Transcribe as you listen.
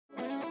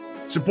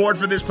Support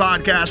for this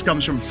podcast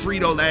comes from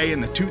Frito-Lay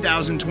and the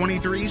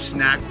 2023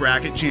 Snack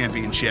Bracket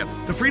Championship.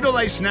 The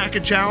Frito-Lay Snack-A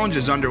Challenge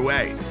is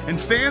underway, and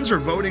fans are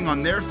voting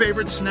on their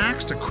favorite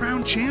snacks to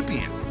crown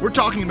champion. We're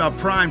talking about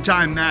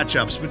prime-time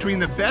matchups between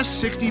the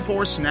best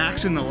 64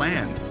 snacks in the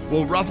land.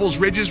 Will Ruffles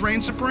Ridges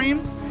reign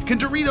supreme? Can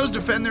Doritos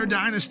defend their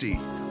dynasty?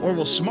 Or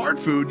will Smart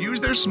Food use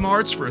their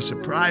smarts for a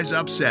surprise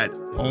upset?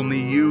 Only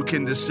you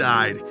can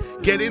decide.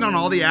 Get in on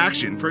all the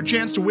action for a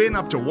chance to win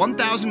up to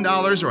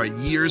 $1,000 or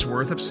a year's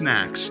worth of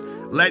snacks.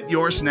 Let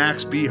your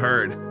snacks be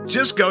heard.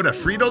 Just go to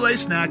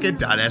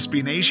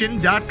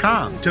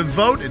fritolaysnacket.sbnation.com to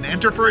vote and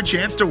enter for a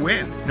chance to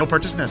win. No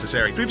purchase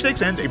necessary.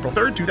 Sweepstakes ends April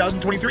 3rd,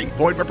 2023.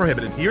 Void where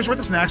prohibited. Year's worth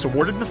of snacks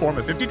awarded in the form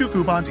of 52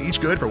 coupons, each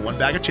good for one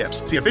bag of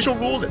chips. See official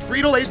rules at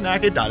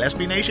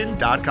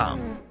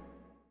fritolaysnacket.sbnation.com.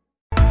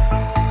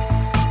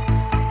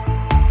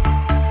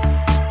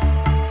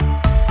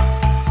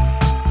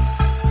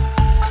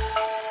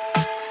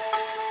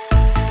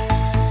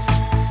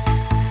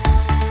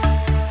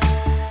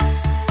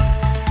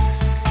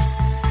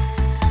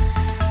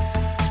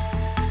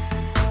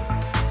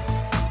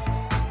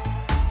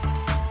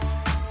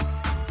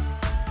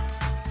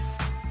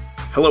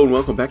 Hello and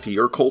welcome back to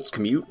Your Colts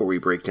Commute, where we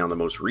break down the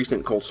most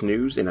recent Colts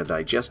news in a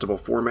digestible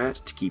format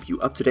to keep you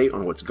up to date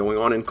on what's going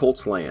on in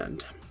Colts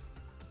land.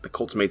 The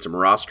Colts made some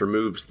roster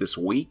moves this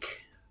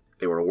week.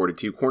 They were awarded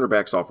 2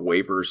 cornerbacks off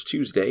waivers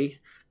Tuesday.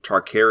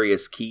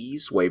 Tarkarius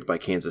Keys, waived by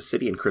Kansas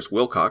City, and Chris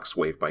Wilcox,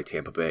 waived by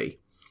Tampa Bay.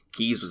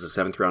 Keys was a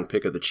 7th-round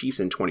pick of the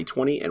Chiefs in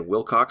 2020, and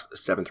Wilcox, a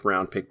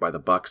 7th-round pick by the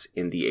Bucs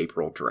in the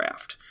April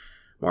draft.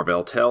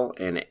 Marvell Tell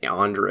and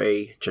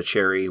Andre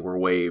Chacheri were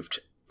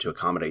waived to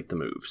accommodate the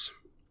moves.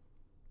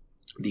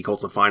 The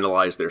Colts have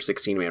finalized their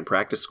 16-man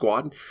practice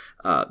squad.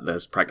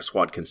 This practice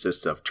squad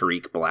consists of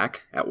Tariq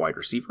Black at wide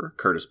receiver,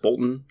 Curtis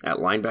Bolton at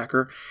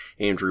linebacker,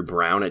 Andrew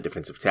Brown at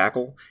defensive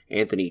tackle,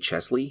 Anthony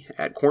Chesley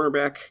at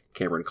cornerback,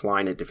 Cameron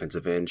Klein at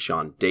defensive end,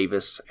 Sean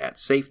Davis at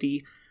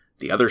safety,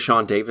 the other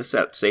Sean Davis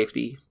at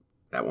safety,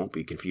 that won't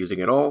be confusing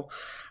at all,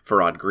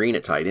 Farrod Green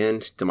at tight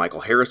end,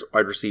 DeMichael Harris at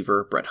wide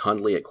receiver, Brett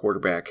Hundley at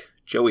quarterback,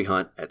 Joey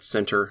Hunt at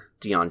center,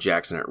 Deion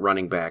Jackson at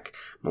running back,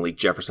 Malik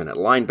Jefferson at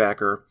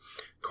linebacker,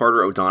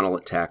 Carter O'Donnell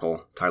at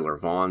tackle, Tyler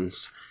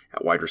Vaughns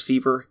at wide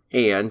receiver,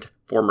 and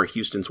former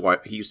Houston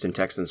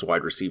Texans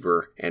wide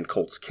receiver and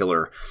Colts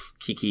killer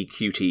Kiki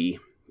QT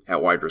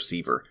at wide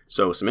receiver.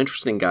 So some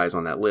interesting guys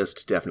on that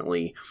list,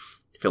 definitely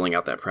filling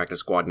out that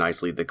practice squad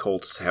nicely. The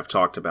Colts have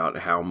talked about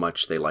how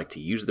much they like to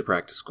use the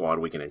practice squad.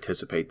 We can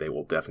anticipate they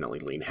will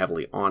definitely lean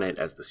heavily on it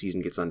as the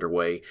season gets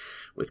underway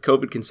with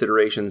COVID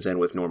considerations and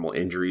with normal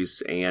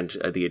injuries and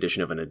the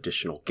addition of an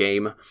additional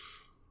game.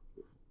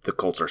 The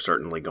Colts are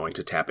certainly going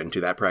to tap into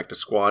that practice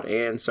squad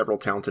and several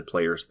talented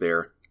players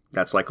there.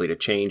 That's likely to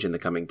change in the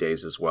coming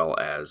days as well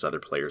as other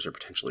players are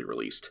potentially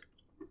released.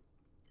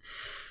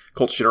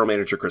 Colts general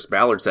manager Chris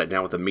Ballard sat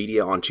down with the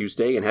media on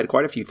Tuesday and had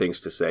quite a few things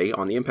to say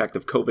on the impact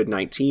of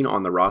COVID-19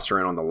 on the roster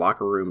and on the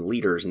locker room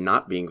leaders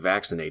not being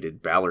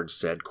vaccinated. Ballard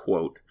said,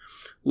 quote,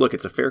 "Look,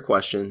 it's a fair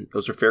question.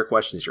 Those are fair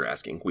questions you're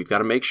asking. We've got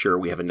to make sure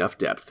we have enough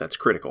depth. That's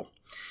critical.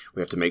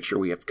 We have to make sure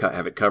we have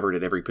it covered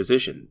at every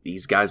position.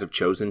 These guys have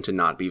chosen to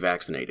not be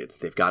vaccinated.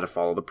 They've got to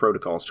follow the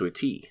protocols to a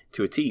T,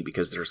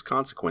 because there's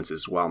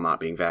consequences while not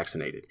being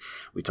vaccinated.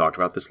 We talked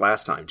about this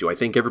last time. Do I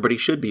think everybody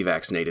should be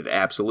vaccinated?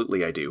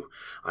 Absolutely I do.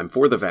 I'm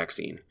for the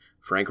vaccine.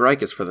 Frank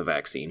Reich is for the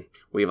vaccine.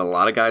 We have a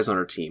lot of guys on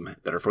our team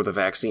that are for the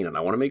vaccine, and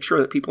I want to make sure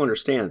that people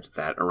understand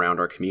that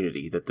around our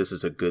community, that this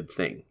is a good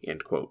thing,"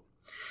 end quote.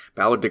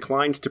 Ballard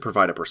declined to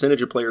provide a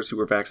percentage of players who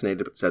were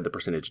vaccinated, but said the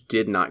percentage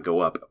did not go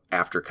up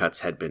after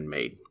cuts had been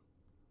made.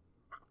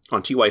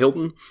 On T.Y.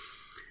 Hilton,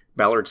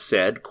 Ballard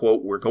said,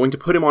 quote, "We're going to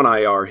put him on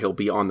IR. He'll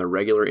be on the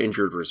regular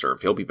injured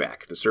reserve. He'll be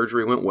back. The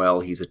surgery went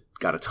well. He's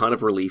got a ton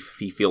of relief.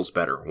 He feels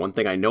better. One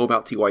thing I know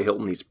about T.Y.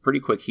 Hilton, he's a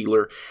pretty quick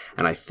healer,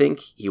 and I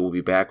think he will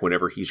be back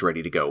whenever he's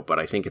ready to go. But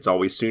I think it's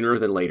always sooner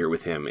than later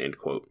with him," end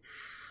quote.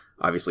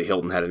 Obviously,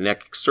 Hilton had a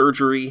neck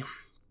surgery,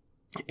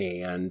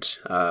 and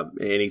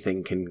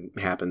anything can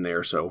happen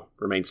there, so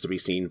remains to be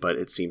seen. But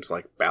it seems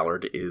like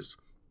Ballard is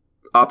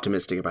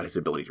optimistic about his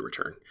ability to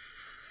return.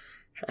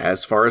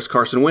 As far as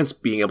Carson Wentz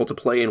being able to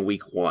play in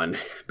Week 1,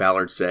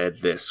 Ballard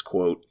said this,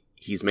 quote,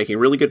 "He's making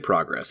really good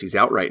progress. He's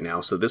out right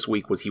now, so this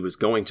week he was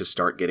going to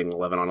start getting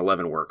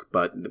 11-on-11 work,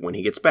 but when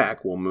he gets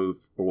back,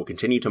 we'll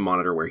continue to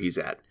monitor where he's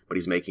at, but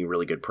he's making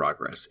really good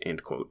progress,"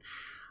 end quote.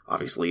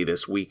 Obviously,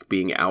 this week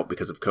being out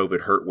because of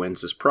COVID hurt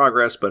Wentz's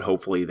progress, but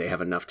hopefully they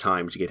have enough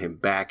time to get him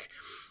back.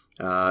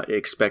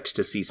 Expect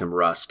to see some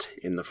rust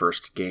in the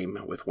first game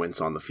with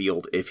Wentz on the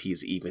field if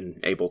he's even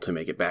able to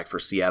make it back for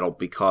Seattle,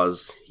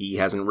 because he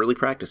hasn't really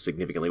practiced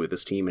significantly with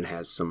this team and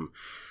has some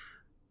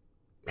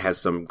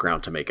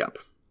ground to make up.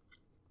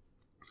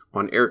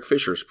 On Eric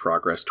Fisher's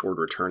progress toward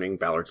returning,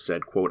 Ballard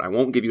said, quote, "I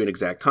won't give you an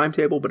exact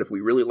timetable, but if we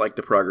really like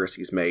the progress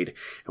he's made,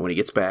 and when he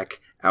gets back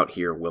out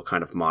here, we'll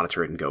kind of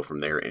monitor it and go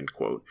from there," end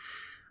quote.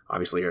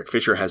 Obviously, Eric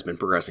Fisher has been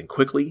progressing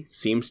quickly,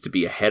 seems to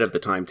be ahead of the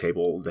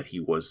timetable that he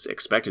was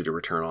expected to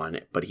return on,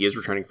 but he is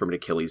returning from an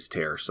Achilles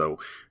tear, so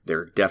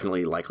they're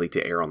definitely likely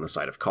to err on the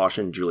side of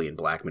caution. Julian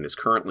Blackmon is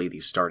currently the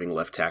starting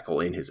left tackle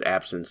in his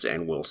absence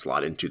and will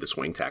slot into the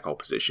swing tackle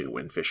position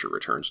when Fisher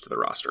returns to the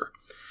roster.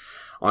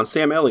 On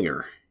Sam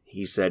Ehlinger,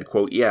 he said,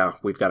 quote, "Yeah,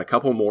 we've got a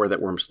couple more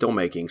that we're still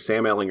making.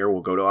 Sam Ehlinger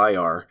will go to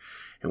IR,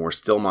 and we're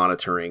still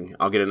monitoring.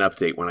 I'll get an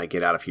update when I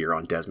get out of here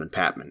on Desmond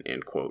Patman,"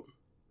 end quote.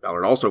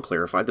 Ballard also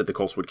clarified that the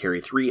Colts would carry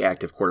 3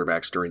 active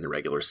quarterbacks during the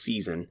regular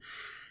season,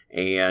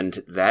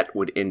 and that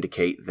would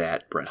indicate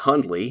that Brett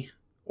Hundley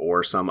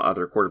or some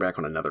other quarterback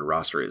on another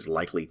roster is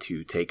likely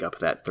to take up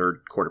that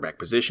third quarterback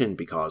position,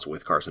 because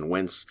with Carson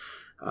Wentz,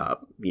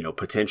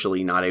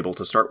 potentially not able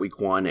to start week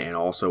 1 and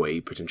also a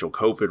potential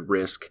COVID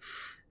risk,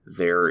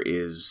 there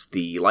is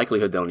the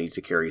likelihood they'll need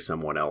to carry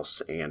someone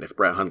else. And if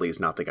Brett Hundley is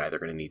not the guy, they're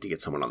going to need to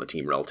get someone on the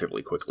team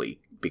relatively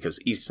quickly, because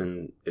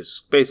Eason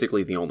is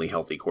basically the only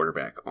healthy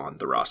quarterback on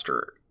the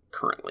roster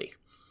currently.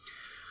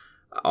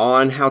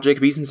 On how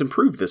Jacob Eason's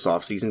improved this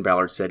offseason,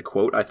 Ballard said,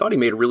 quote, "I thought he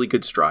made really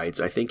good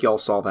strides. I think y'all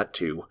saw that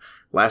too.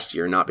 Last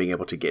year, not being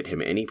able to get him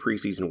any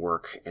preseason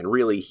work, and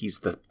really, he's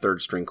the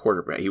third-string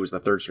quarterback. He was the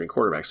third-string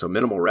quarterback, so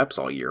minimal reps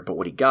all year, but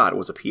what he got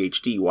was a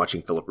PhD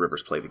watching Phillip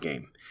Rivers play the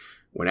game.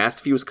 When asked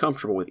if he was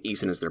comfortable with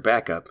Eason as their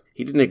backup,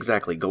 he didn't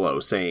exactly glow,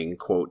 saying,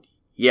 quote,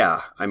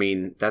 'Yeah, I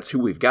mean, that's who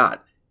we've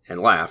got,'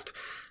 and laughed.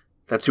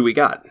 'That's who we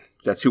got.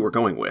 That's who we're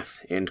going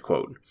with,' end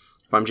quote.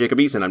 If I'm Jacob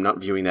Eason, I'm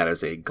not viewing that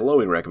as a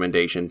glowing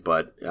recommendation,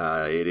 but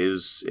it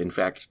is, in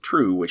fact,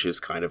 true, which is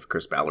kind of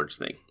Chris Ballard's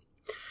thing.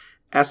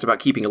 Asked about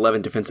keeping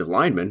 11 defensive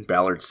linemen,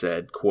 Ballard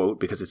said, quote,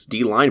 "Because it's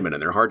D linemen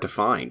and they're hard to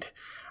find.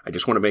 I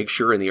just want to make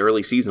sure in the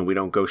early season we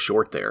don't go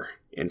short there,"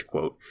 end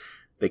quote.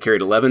 They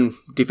carried 11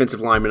 defensive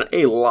linemen,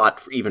 a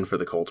lot even for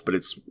the Colts, but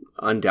it's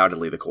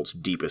undoubtedly the Colts'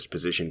 deepest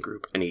position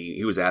group. And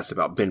he was asked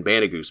about Ben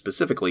Bandigout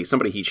specifically,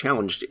 somebody he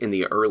challenged in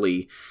the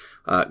early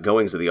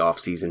goings of the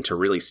offseason to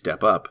really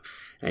step up.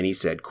 And he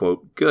said,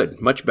 quote,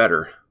 "Good, much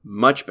better,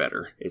 much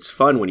better. It's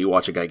fun when you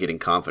watch a guy getting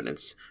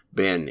confidence.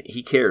 Ben,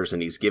 he cares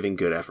and he's giving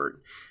good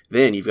effort.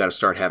 Then you've got to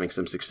start having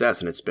some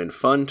success, and it's been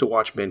fun to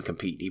watch Ben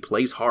compete. He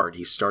plays hard.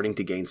 He's starting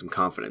to gain some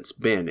confidence.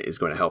 Ben is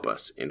going to help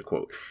us," end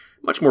quote.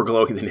 Much more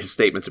glowing than his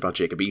statements about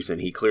Jacob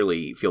Eason. He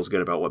clearly feels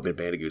good about what Ben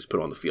Bandigout's put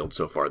on the field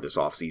so far this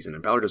offseason,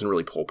 and Ballard doesn't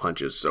really pull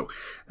punches, so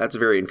that's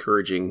very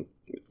encouraging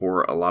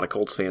for a lot of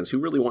Colts fans who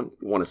really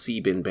want to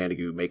see Ben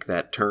Bandigout make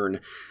that turn.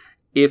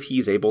 If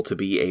he's able to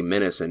be a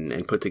menace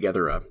and put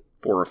together a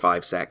 4 or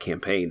 5 sack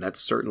campaign,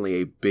 that's certainly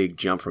a big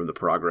jump from the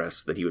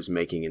progress that he was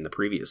making in the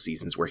previous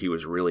seasons, where he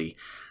was really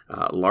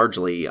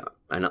largely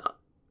an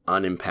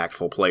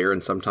unimpactful player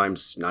and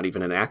sometimes not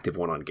even an active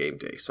one on game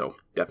day. So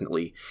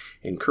definitely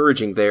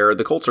encouraging there.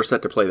 The Colts are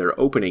set to play their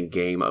opening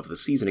game of the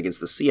season against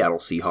the Seattle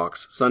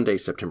Seahawks Sunday,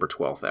 September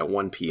 12th at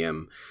 1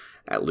 p.m.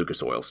 at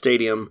Lucas Oil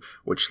Stadium,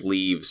 which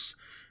leaves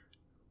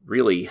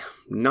really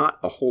not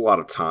a whole lot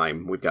of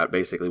time. We've got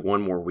basically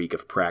one more week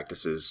of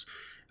practices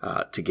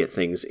to get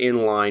things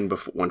in line,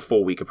 one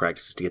full week of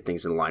practices to get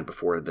things in line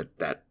before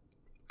that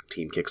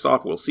team kicks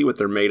off. We'll see what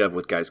they're made of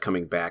with guys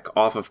coming back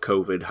off of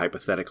COVID.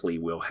 Hypothetically,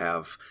 we'll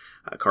have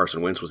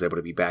Carson Wentz was able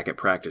to be back at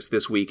practice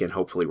this week, and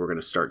hopefully we're going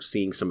to start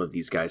seeing some of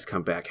these guys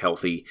come back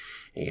healthy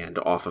and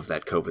off of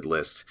that COVID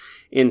list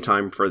in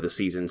time for the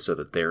season, so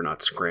that they're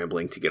not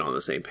scrambling to get on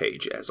the same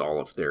page as all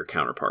of their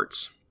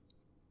counterparts.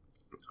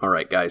 All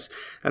right, guys,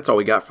 that's all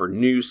we got for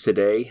news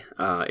today.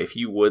 If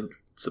you would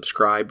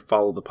subscribe,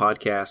 follow the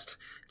podcast.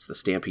 It's the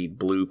Stampede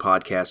Blue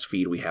podcast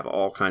feed. We have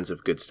all kinds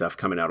of good stuff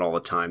coming out all the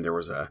time. There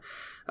was a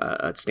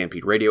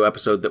Stampede Radio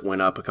episode that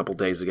went up a couple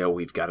days ago.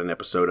 We've got an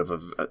episode of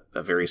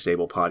a very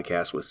stable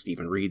podcast with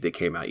Stephen Reed that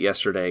came out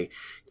yesterday.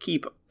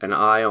 Keep an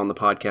eye on the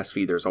podcast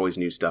feed. There's always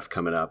new stuff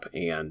coming up,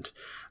 and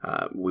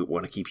we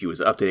want to keep you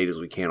as up to date as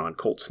we can on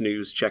Colts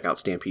news. Check out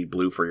Stampede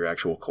Blue for your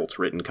actual Colts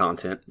written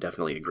content.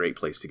 Definitely a great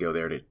place to go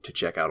there to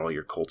check out all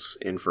your Colts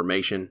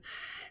information.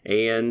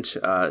 And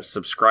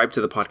subscribe to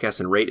the podcast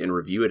and rate and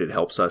review it. It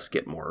helps us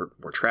get more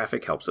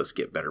traffic, helps us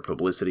get better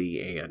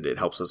publicity, and it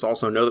helps us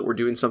also know that we're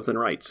doing something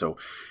right. So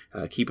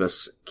keep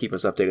us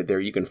updated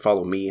there. You can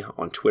follow me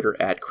on Twitter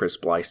at Chris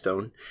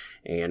Blystone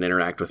and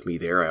interact with me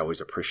there. I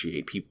always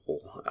appreciate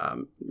people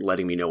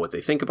letting me know what they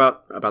think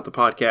about the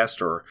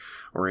podcast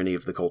or any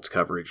of the Colts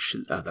coverage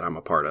that I'm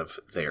a part of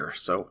there.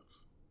 So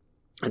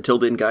until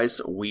then,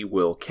 guys, we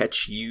will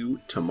catch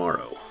you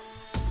tomorrow.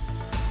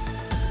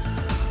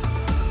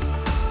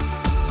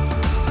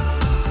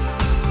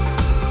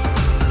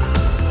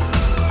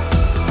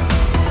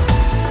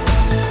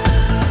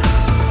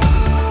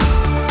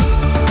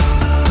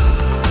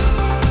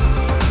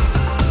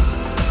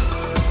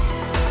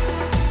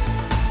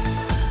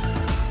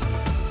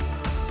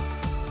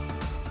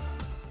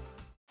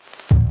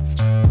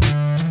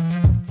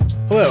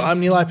 Hello,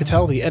 I'm Nilay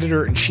Patel, the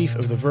editor-in-chief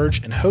of The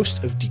Verge and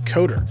host of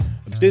Decoder,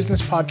 a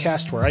business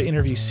podcast where I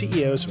interview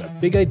CEOs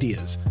about big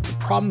ideas, the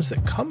problems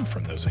that come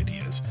from those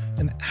ideas,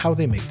 and how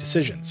they make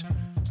decisions.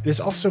 It is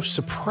also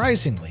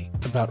surprisingly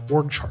about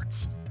org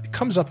charts. It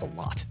comes up a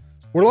lot.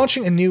 We're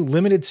launching a new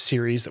limited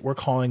series that we're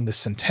calling the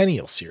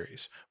Centennial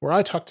Series, where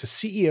I talk to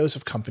CEOs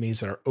of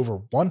companies that are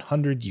over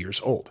 100 years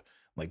old,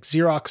 like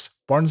Xerox,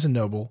 Barnes &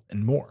 Noble,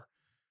 and more.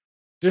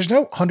 There's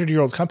no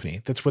 100-year-old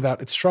company that's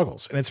without its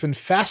struggles, and it's been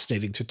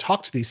fascinating to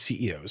talk to these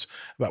CEOs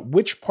about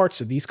which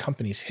parts of these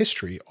companies'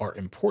 history are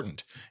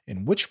important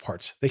and which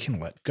parts they can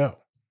let go.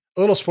 A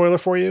little spoiler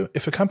for you,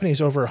 if a company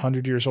is over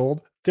 100 years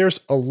old,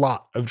 there's a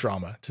lot of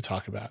drama to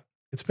talk about.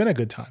 It's been a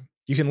good time.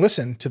 You can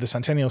listen to the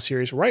Centennial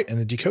Series right in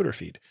the Decoder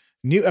feed.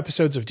 New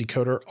episodes of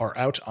Decoder are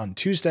out on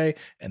Tuesday,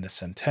 and the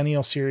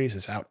Centennial Series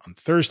is out on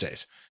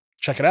Thursdays.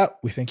 Check it out.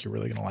 We think you're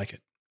really going to like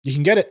it. You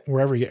can get it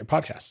wherever you get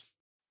your podcasts.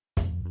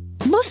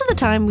 Most of the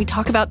time, we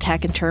talk about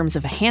tech in terms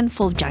of a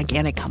handful of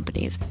gigantic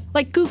companies,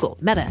 like Google,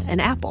 Meta, and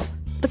Apple.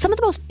 But some of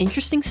the most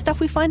interesting stuff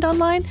we find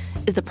online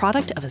is the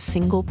product of a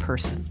single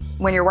person.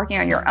 When you're working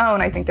on your own,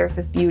 I think there's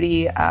this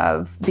beauty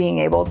of being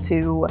able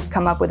to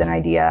come up with an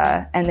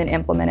idea and then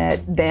implement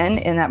it then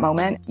in that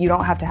moment. You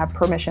don't have to have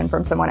permission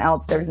from someone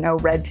else. There's no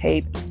red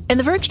tape. In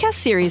the Vergecast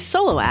series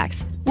Solo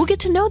Acts, we'll get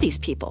to know these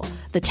people,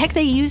 the tech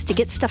they use to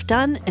get stuff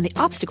done, and the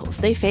obstacles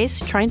they face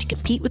trying to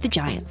compete with the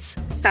giants.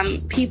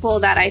 Some people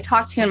that I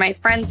talk to and my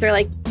friends are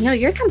like,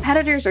 your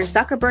competitors are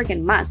Zuckerberg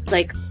and Musk.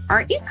 Like,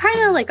 aren't you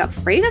kind of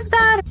afraid of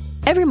that?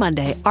 Every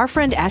Monday, our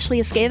friend Ashley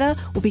Esqueda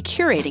will be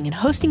curating and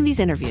hosting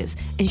these interviews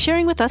and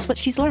sharing with us what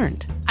she's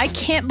learned. I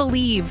can't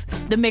believe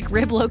the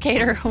McRib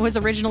locator was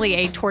originally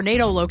a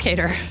tornado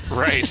locator.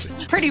 Right.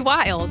 Pretty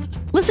wild.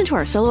 Listen to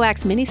our Solo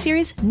Acts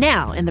miniseries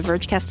now in the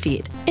Vergecast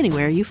feed,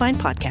 anywhere you find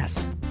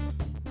podcasts.